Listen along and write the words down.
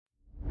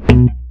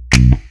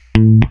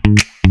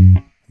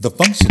The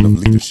function of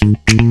leadership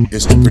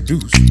is to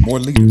produce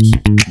more leaders,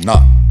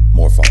 not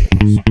more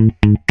followers.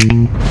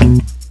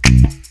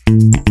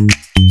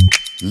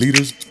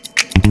 Leaders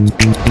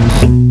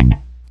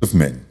of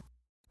Men.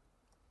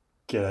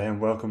 G'day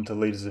and welcome to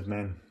Leaders of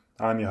Men.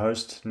 I'm your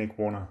host, Nick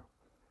Warner.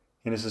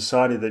 In a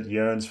society that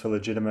yearns for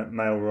legitimate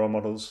male role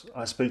models,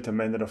 I speak to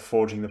men that are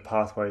forging the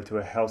pathway to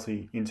a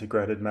healthy,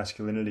 integrated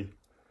masculinity.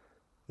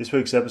 This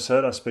week's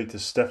episode, I speak to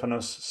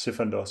Stefanos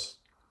Sifandos.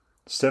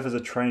 Steph is a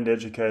trained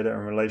educator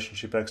and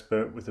relationship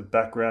expert with a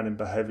background in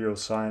behavioural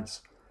science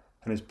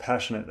and is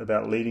passionate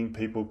about leading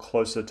people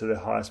closer to their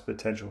highest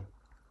potential.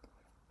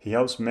 He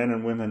helps men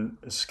and women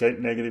escape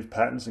negative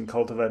patterns and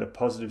cultivate a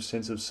positive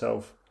sense of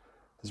self,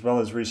 as well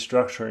as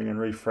restructuring and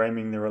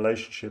reframing their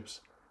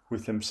relationships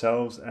with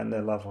themselves and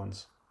their loved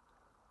ones.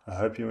 I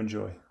hope you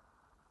enjoy.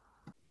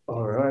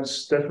 All right,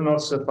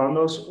 Stefanos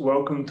Sifandos,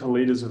 welcome to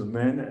Leaders of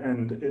Men,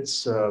 and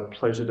it's a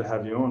pleasure to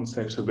have you on.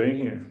 Thanks for being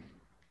here.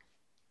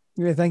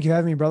 Yeah, thank you for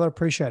having me, brother.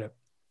 Appreciate it.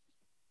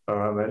 All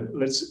right, mate.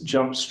 Let's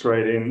jump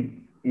straight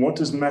in. What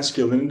does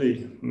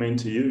masculinity mean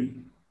to you?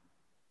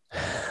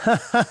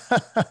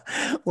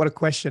 What a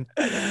question.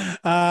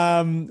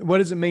 What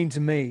does it mean to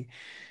me?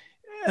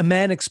 A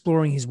man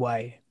exploring his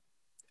way.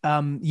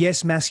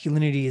 Yes,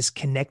 masculinity is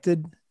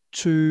connected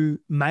to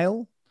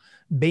male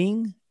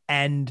being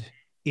and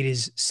it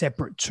is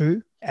separate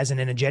too as an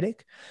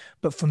energetic.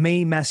 But for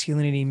me,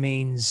 masculinity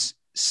means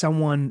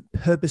someone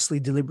purposely,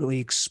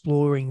 deliberately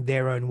exploring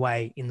their own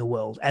way in the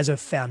world as a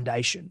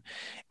foundation.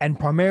 And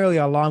primarily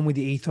I align with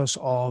the ethos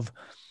of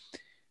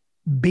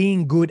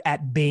being good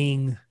at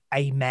being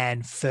a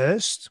man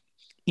first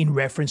in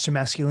reference to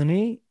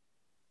masculinity,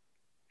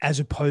 as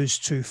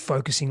opposed to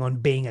focusing on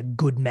being a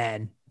good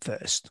man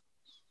first.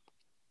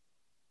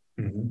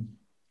 Mm-hmm.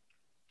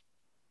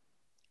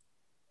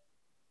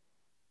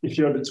 If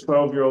you had a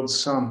 12-year-old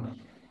son,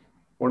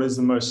 what is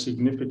the most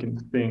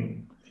significant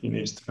thing he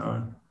needs to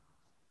know?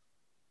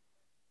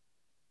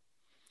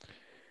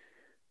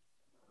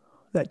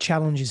 That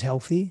challenge is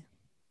healthy,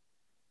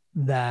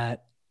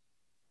 that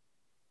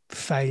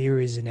failure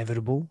is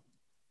inevitable,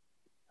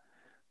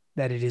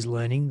 that it is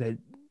learning, that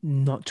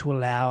not to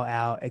allow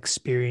our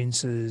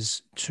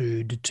experiences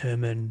to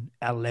determine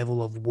our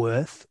level of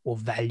worth or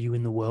value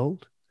in the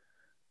world,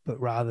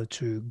 but rather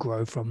to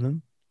grow from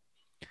them.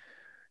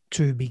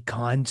 To be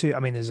kind to,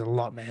 there's a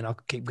lot, man, I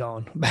could keep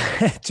going.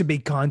 To be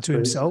kind to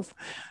himself,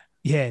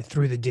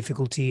 through the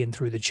difficulty and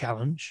through the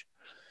challenge.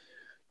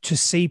 To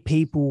see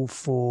people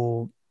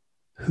for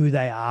who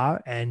they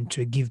are and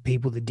to give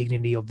people the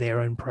dignity of their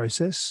own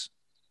process,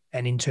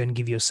 and in turn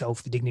give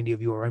yourself the dignity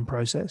of your own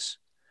process.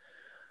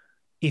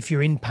 If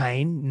you're in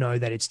pain, know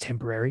that it's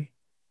temporary.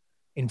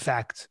 In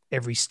fact,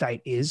 every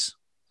state is.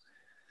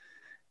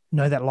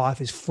 Know that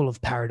life is full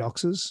of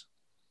paradoxes,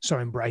 so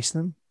embrace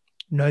them.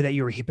 Know that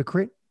you're a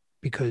hypocrite,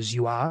 because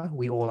you are,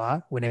 we all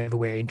are, whenever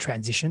we're in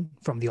transition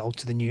from the old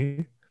to the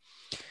new.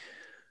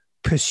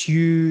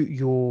 Pursue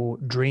your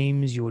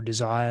dreams, your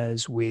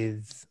desires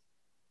with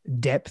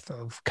depth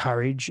of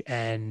courage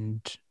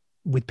and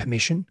with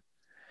permission.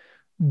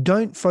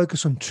 Don't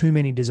focus on too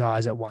many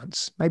desires at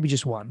once. Maybe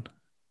just one,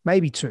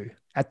 maybe two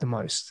at the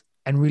most,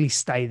 and really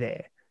stay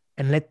there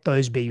and let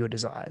those be your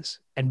desires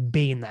and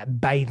be in that,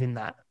 bathe in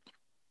that.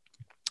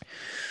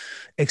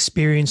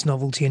 Experience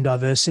novelty and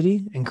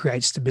diversity and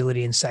create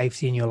stability and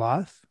safety in your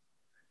life.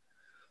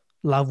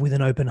 Love with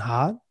an open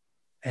heart.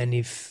 And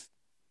if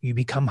you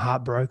become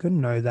heartbroken,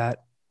 know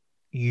that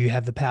you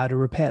have the power to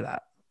repair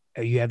that.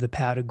 You have the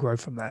power to grow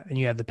from that, and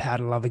you have the power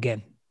to love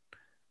again.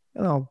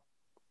 One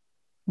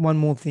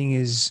more thing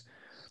is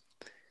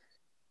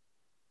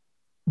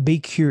be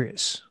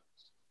curious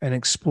and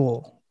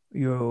explore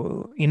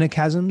your inner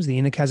chasms, the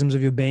inner chasms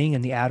of your being,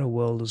 and the outer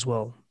world as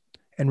well.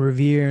 And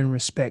revere and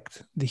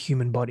respect the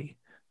human body,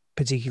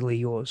 particularly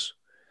yours.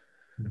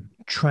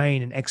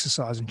 Train and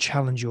exercise and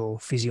challenge your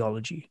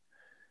physiology.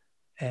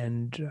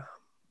 And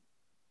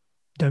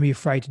don't be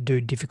afraid to do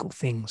difficult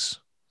things.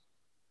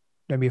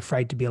 Don't be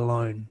afraid to be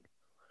alone.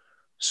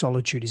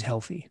 Solitude is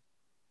healthy.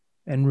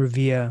 And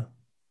revere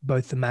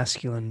both the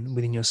masculine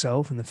within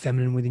yourself and the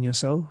feminine within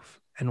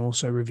yourself, and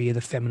also revere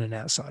the feminine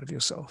outside of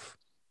yourself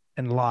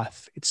and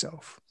life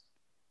itself.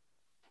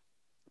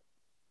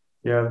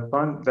 Yeah, I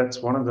find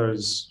that's one of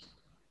those,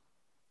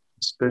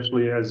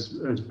 especially as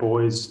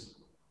boys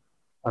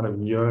kind of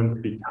yearn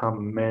to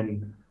become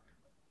men,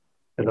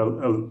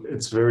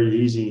 it's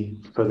very easy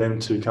for them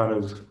to kind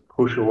of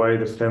push away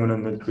the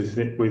feminine that's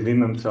within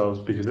themselves,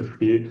 because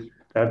they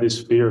have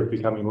this fear of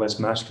becoming less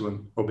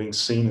masculine or being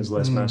seen as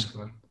less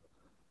masculine.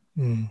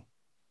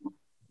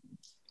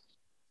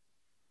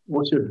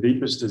 What's your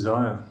deepest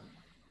desire?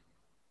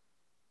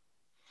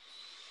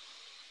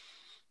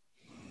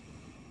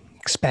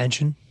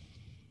 Expansion.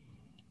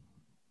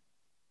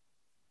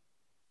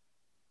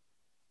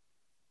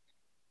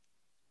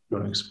 You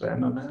want to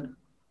expand on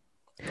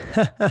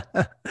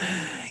that?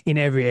 In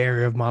every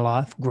area of my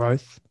life,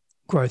 growth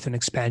and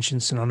expansion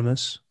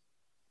synonymous.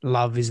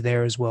 Love is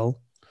there as well.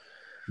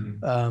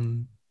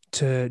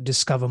 to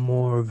discover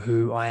more of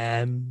who I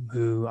am,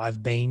 who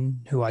I've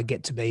been, who I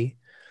get to be,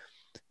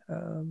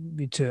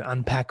 to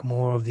unpack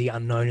more of the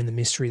unknown and the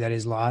mystery that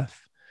is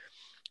life,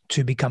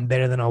 to become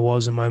better than I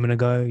was a moment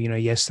ago,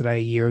 yesterday,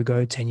 a year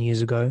ago, 10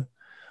 years ago.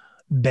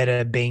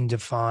 Better being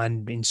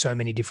defined in so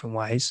many different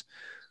ways,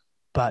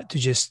 but to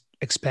just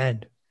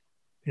expand,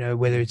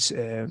 whether it's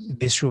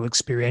visceral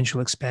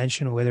experiential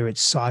expansion or whether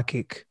it's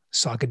psychic,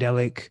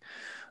 psychedelic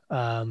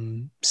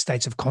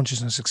states of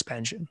consciousness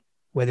expansion,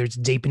 whether it's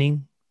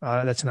deepening,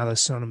 that's another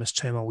synonymous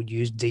term I would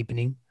use,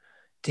 deepening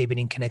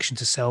connection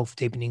to self,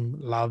 deepening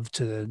love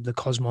to the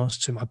cosmos,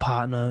 to my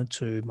partner,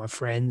 to my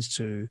friends,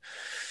 to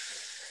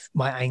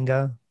my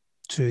anger,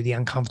 to the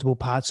uncomfortable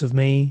parts of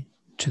me,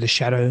 to the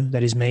shadow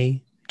that is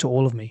me, to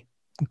all of me.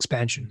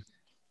 Expansion.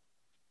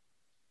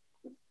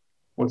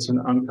 What's an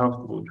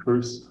uncomfortable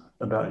truth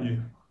about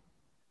you?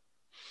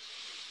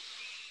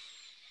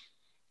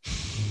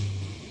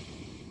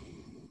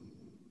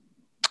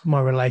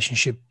 My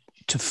relationship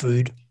to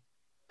food.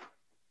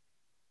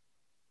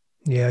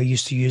 Yeah, I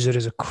used to use it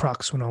as a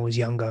crux when I was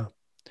younger,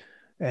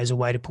 as a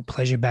way to put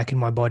pleasure back in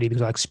my body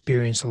because I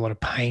experienced a lot of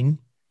pain,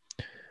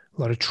 a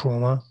lot of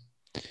trauma,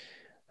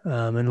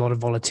 and a lot of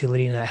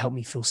volatility, and that helped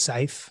me feel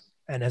safe.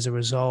 And as a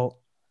result,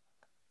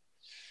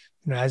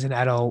 as an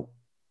adult,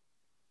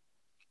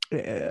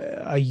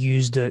 I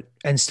used it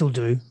and still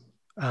do.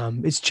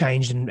 It's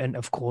changed and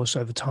of course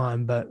over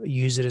time, but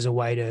use it as a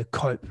way to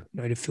cope,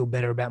 to feel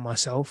better about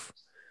myself.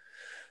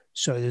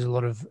 So there's a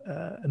lot of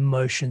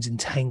emotions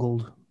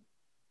entangled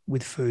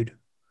with food.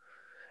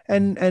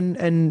 And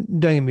don't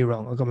get me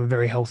wrong, like I'm a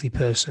very healthy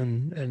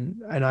person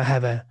and I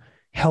have a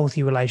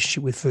healthy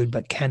relationship with food,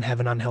 but can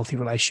have an unhealthy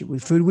relationship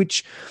with food,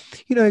 which,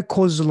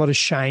 causes a lot of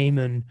shame.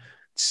 And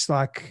it's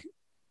like,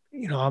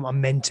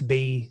 I'm meant to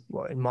be,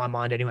 well, in my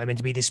mind anyway, meant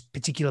to be this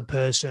particular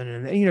person,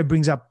 and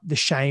brings up the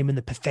shame and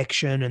the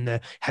perfection and the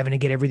having to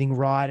get everything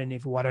right. And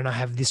if why don't I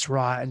have this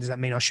right? And does that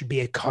mean I should be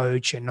a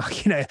coach? And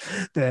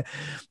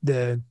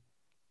the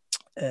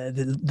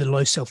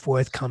low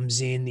self-worth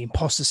comes in, the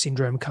imposter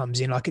syndrome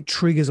comes in, like it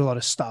triggers a lot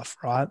of stuff,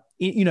 right?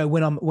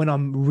 When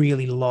I'm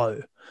really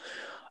low,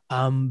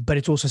 but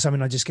it's also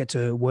something I just get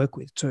to work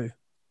with too.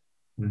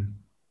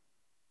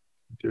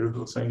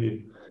 Beautiful, thank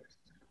you.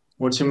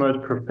 What's your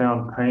most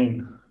profound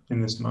pain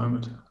in this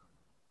moment?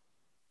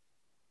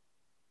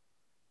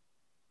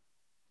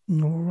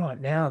 Well, right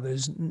now,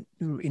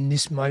 in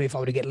this moment, if I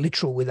were to get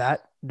literal with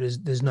that,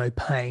 there's no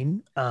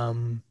pain.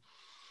 But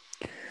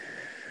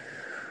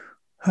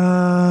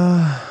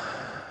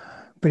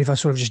if I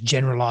sort of just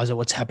generalize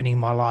what's happening in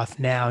my life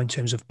now in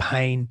terms of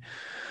pain,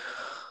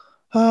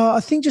 I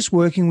think just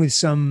working with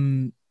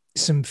some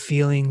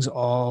feelings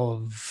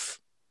of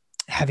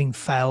having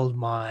failed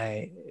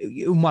my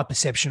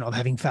perception of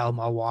having failed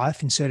my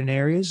wife in certain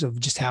areas of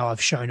just how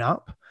I've shown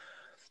up,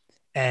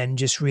 and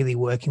just really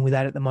working with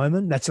that at the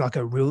moment. That's like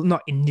a real,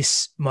 not in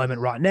this moment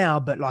right now,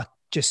 but like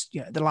just,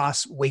 the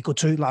last week or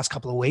two, last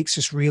couple of weeks,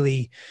 just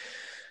really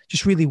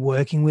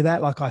working with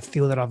that. Like I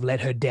feel that I've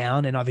let her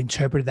down and I've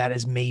interpreted that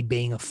as me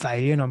being a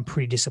failure, and I'm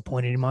pretty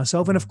disappointed in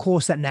myself. And of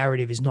course that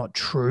narrative is not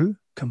true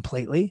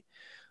completely.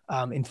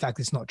 In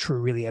fact, it's not true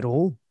really at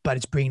all, but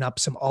it's bringing up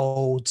some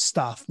old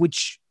stuff,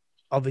 which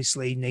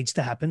obviously needs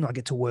to happen. I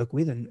get to work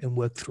with and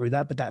work through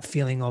that. But that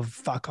feeling of,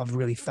 fuck, I've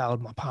really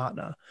failed my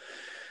partner.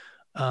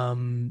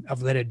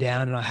 I've let her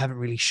down and I haven't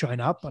really shown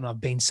up and I've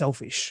been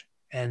selfish.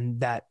 And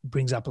that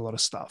brings up a lot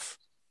of stuff.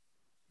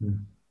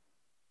 When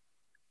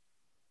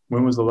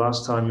was the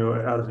last time you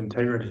were out of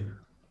integrity?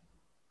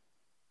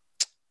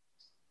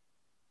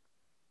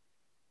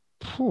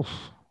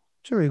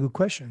 It's a really good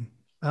question.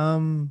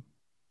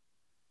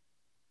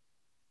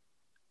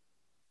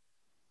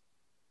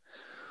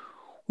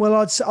 Well,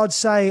 I'd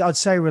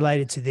say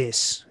related to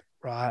this,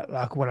 right?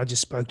 Like what I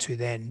just spoke to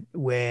then,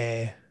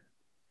 where,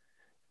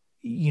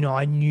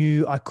 I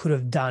knew I could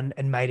have done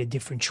and made a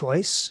different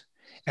choice,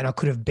 and I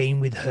could have been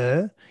with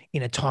her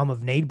in a time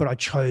of need, but I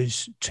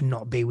chose to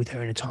not be with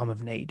her in a time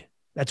of need.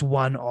 That's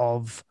one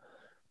of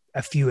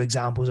a few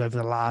examples over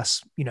the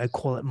last,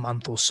 call it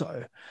month or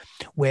so,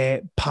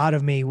 where part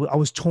of me, I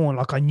was torn.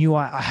 Like I knew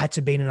I had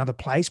to be in another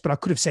place, but I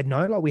could have said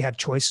no. Like we have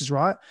choices,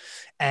 right?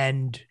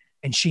 And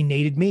she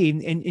needed me,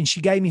 and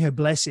she gave me her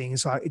blessing.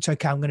 It's like, it's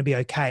okay. I'm going to be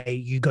okay.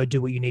 You go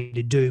do what you need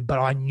to do. But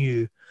I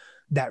knew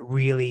that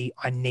really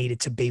I needed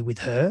to be with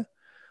her.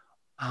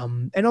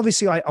 And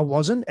obviously I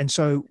wasn't. And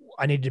so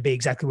I needed to be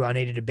exactly where I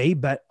needed to be,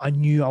 but I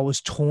knew I was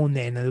torn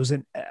then.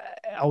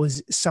 I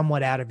was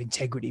somewhat out of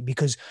integrity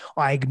because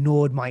I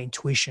ignored my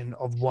intuition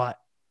of what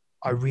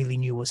I really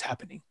knew was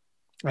happening.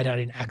 And I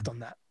didn't act on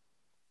that.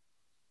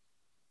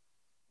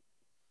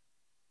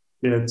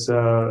 Yeah,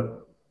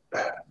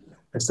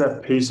 it's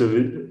that piece of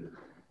it.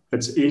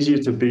 It's easier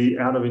to be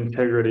out of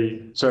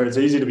integrity. So it's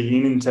easier to be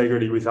in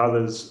integrity with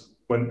others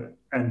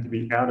and to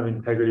be out of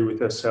integrity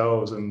with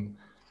ourselves. And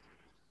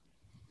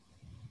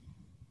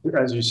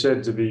as you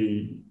said,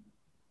 to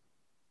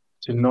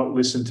not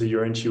listen to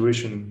your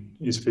intuition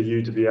is for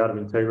you to be out of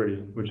integrity,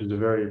 which is a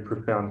very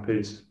profound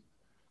piece.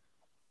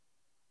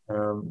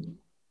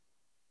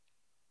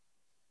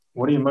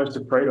 What are you most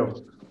afraid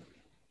of?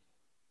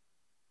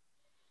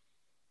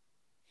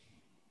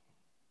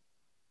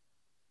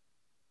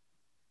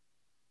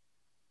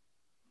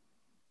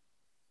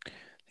 I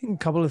think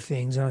a couple of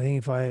things. And I think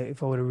if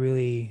I were to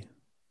really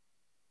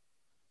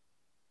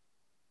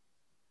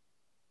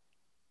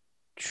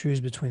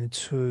choose between the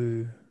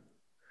two,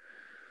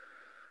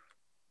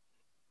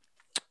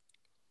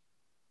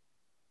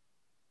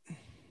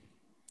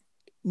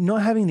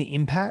 not having the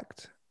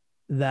impact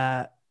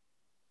that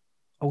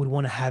I would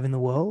want to have in the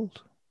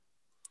world,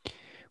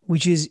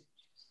 which is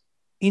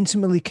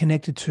intimately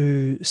connected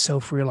to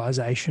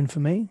self-realization for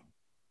me.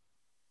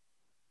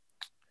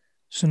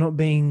 So not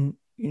being,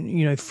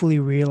 fully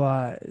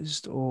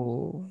realized,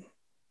 or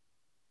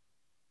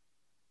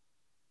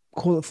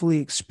call it fully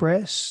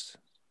expressed,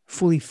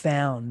 fully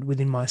found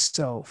within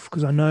myself.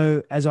 Because I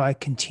know as I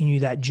continue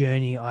that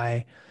journey,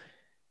 I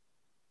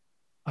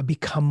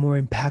become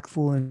more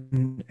impactful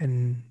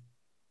and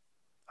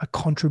I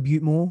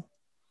contribute more.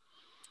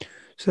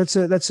 So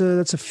that's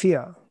a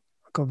fear,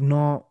 like of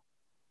not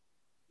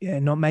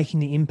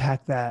making the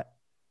impact that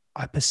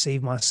I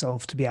perceive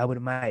myself to be able to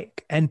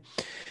make. And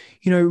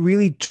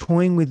really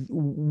toying with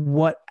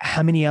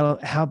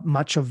how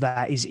much of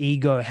that is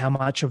ego, how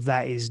much of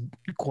that is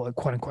quote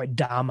unquote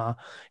dharma,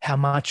 how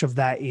much of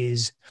that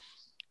is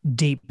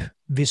deep,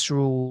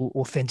 visceral,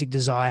 authentic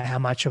desire, how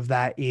much of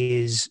that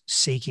is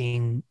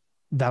seeking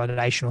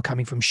validation or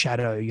coming from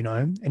shadow,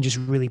 and just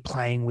really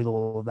playing with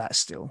all of that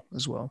still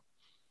as well.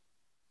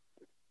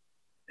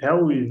 How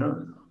will you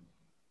know?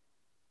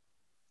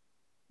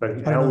 Like, I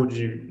don't how know. would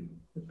you?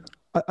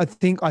 I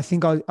think I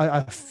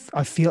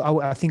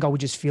would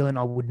just feel it and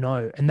I would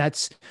know. And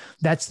that's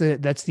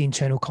the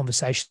internal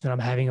conversation that I'm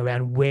having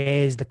around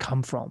where's the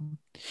come from.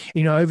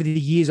 Over the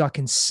years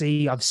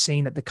I've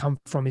seen that the come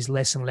from is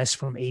less and less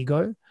from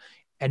ego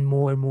and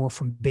more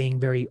from being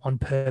very on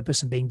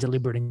purpose and being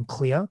deliberate and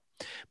clear.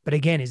 But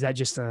again, is that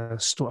just a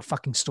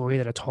fucking story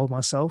that I told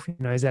myself?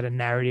 Is that a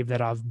narrative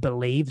that I've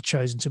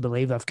chosen to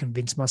believe, I've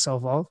convinced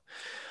myself of?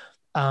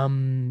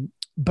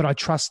 But I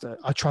trust it.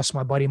 I trust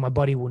my body. My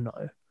body will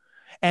know.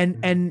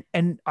 And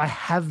I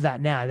have that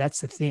now.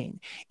 That's the thing.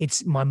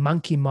 It's my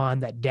monkey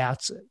mind that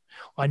doubts it.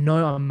 I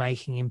know I'm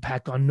making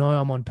impact. I know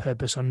I'm on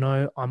purpose. I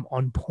know I'm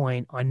on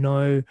point. I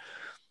know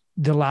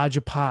the larger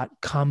part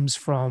comes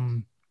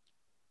from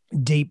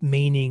deep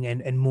meaning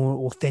and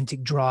more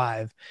authentic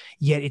drive.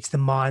 Yet it's the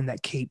mind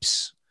that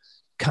keeps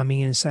coming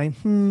in and saying,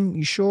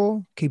 you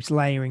sure? Keeps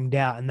layering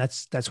doubt. And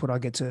that's what I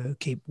get to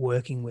keep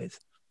working with.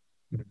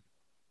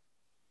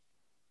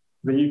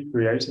 What are you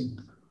creating?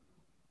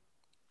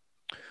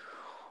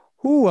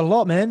 Ooh, a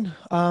lot, man.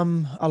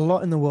 A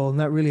lot in the world, and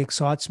that really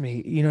excites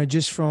me.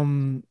 Just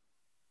from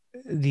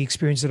the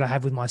experience that I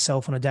have with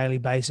myself on a daily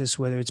basis,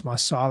 whether it's my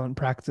silent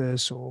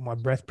practice or my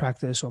breath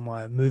practice or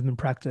my movement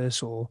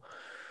practice or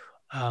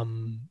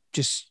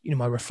just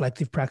my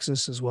reflective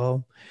practice as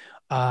well.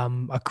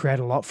 I create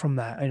a lot from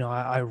that.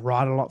 I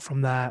write a lot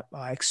from that.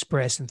 I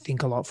express and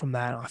think a lot from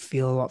that. I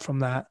feel a lot from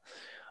that.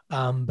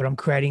 But I'm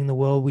creating the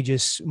world.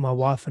 My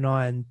wife and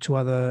I and two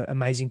other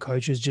amazing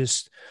coaches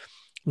just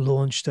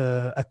launched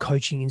a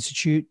coaching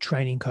institute,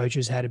 training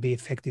coaches how to be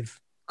effective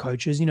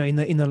coaches. In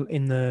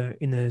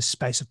the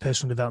space of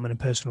personal development and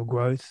personal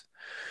growth.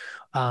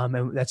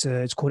 And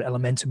it's called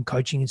Elementum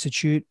Coaching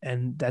Institute,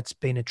 and that's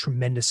been a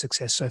tremendous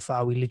success so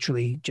far. We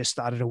literally just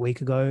started a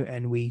week ago,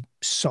 and we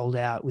sold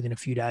out within a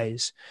few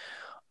days.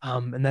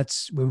 And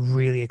we're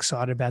really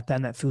excited about that,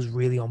 and that feels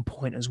really on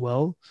point as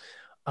well.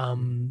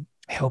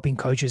 Helping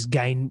coaches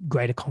gain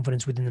greater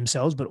confidence within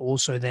themselves, but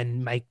also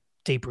then make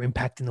deeper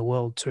impact in the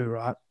world too,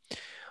 right?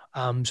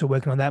 So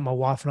working on that, my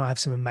wife and I have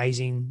some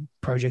amazing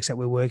projects that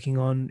we're working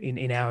on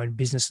in our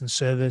business and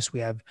service. We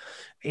have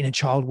inner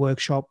child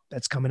workshop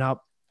that's coming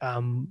up.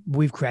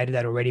 We've created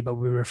that already, but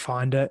we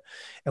refined it,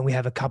 and we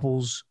have a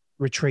couples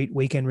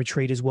weekend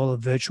retreat as well, a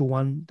virtual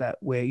one that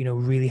we're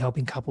really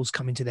helping couples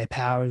come into their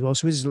power as well.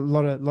 So there's a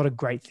lot of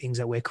great things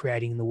that we're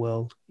creating in the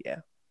world.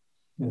 Yeah,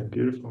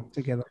 Beautiful.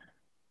 together.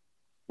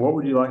 What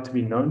would you like to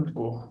be known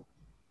for?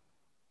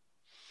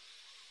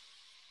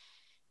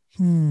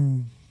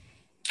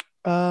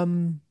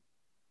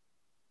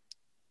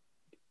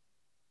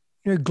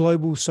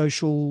 Global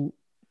social,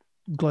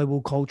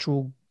 global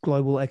cultural,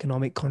 global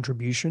economic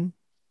contribution,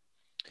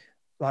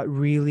 like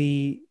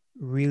really,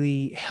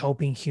 really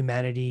helping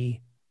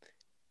humanity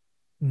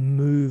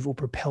move or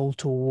propel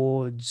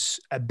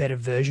towards a better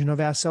version of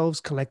ourselves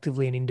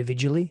collectively and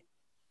individually.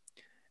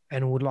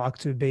 And I would like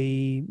to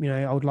be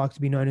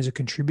known as a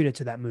contributor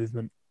to that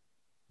movement.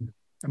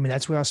 I mean,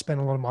 that's where I spend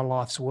a lot of my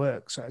life's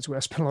work. So it's where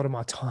I spend a lot of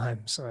my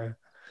time. So,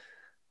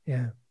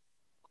 yeah.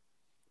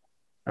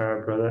 All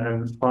right, brother.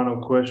 And final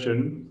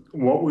question.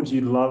 What would you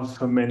love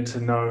for men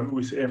to know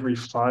with every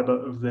fiber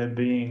of their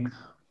being?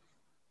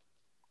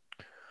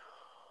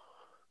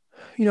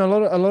 A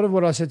lot of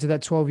what I said to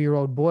that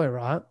 12-year-old boy,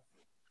 right?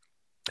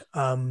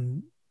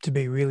 To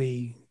be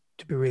really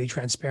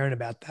transparent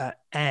about that,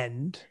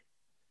 and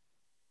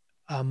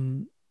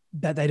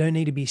that they don't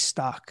need to be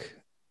stuck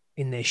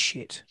in their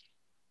shit.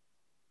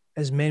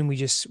 as men,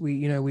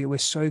 we're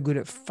so good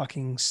at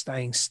fucking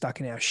staying stuck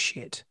in our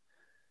shit.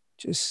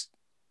 Just,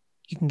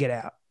 you can get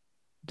out.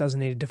 It doesn't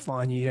need to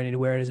define you. You don't need to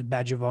wear it as a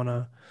badge of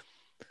honor.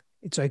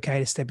 It's okay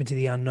to step into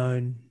the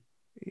unknown.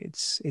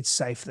 It's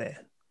safe there.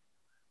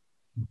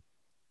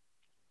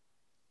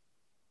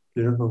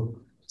 Beautiful.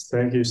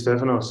 Thank you,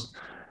 Stefanos.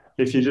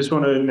 If you just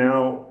want to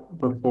now,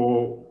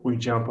 before we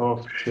jump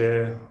off,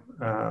 share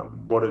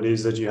what it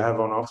is that you have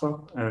on offer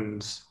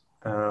and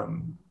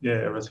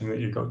everything that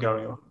you've got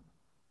going on.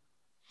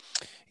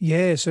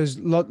 Yeah, so there's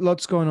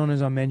lots going on,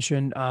 as I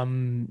mentioned.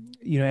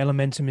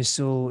 Elementum is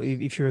still,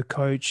 if you're a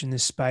coach in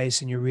this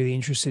space and you're really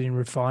interested in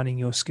refining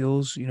your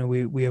skills,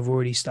 we have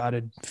already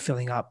started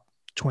filling up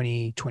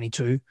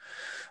 2022.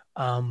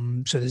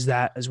 So there's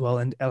that as well,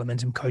 and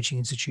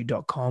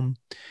elementumcoachinginstitute.com.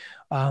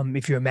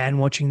 If you're a man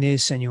watching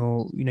this and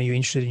you're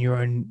interested in your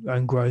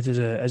own growth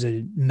as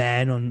a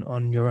man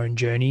on your own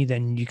journey,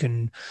 then you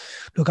can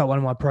look up one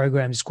of my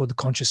programs. It's called The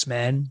Conscious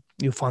Man.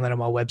 You'll find that on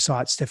my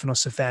website,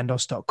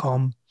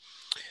 stephanossafandos.com.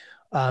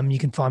 You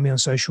can find me on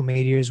social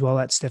media as well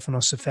at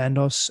Stefanos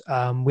Safandos.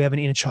 We have an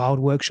inner child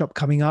workshop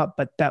coming up,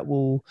 but that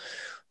will,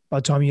 by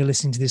the time you're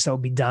listening to this, that will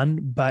be done.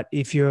 But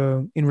if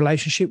you're in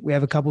relationship, we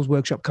have a couples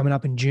workshop coming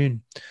up in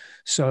June.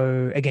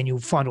 So again, you'll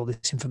find all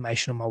this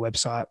information on my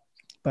website,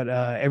 but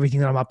everything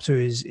that I'm up to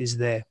is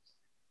there.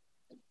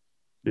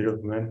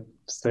 Beautiful, man.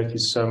 Thank you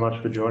so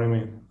much for joining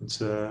me. It's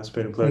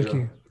been a pleasure. Thank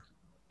you.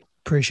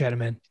 Appreciate it,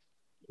 man.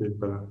 Cheers,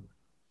 brother.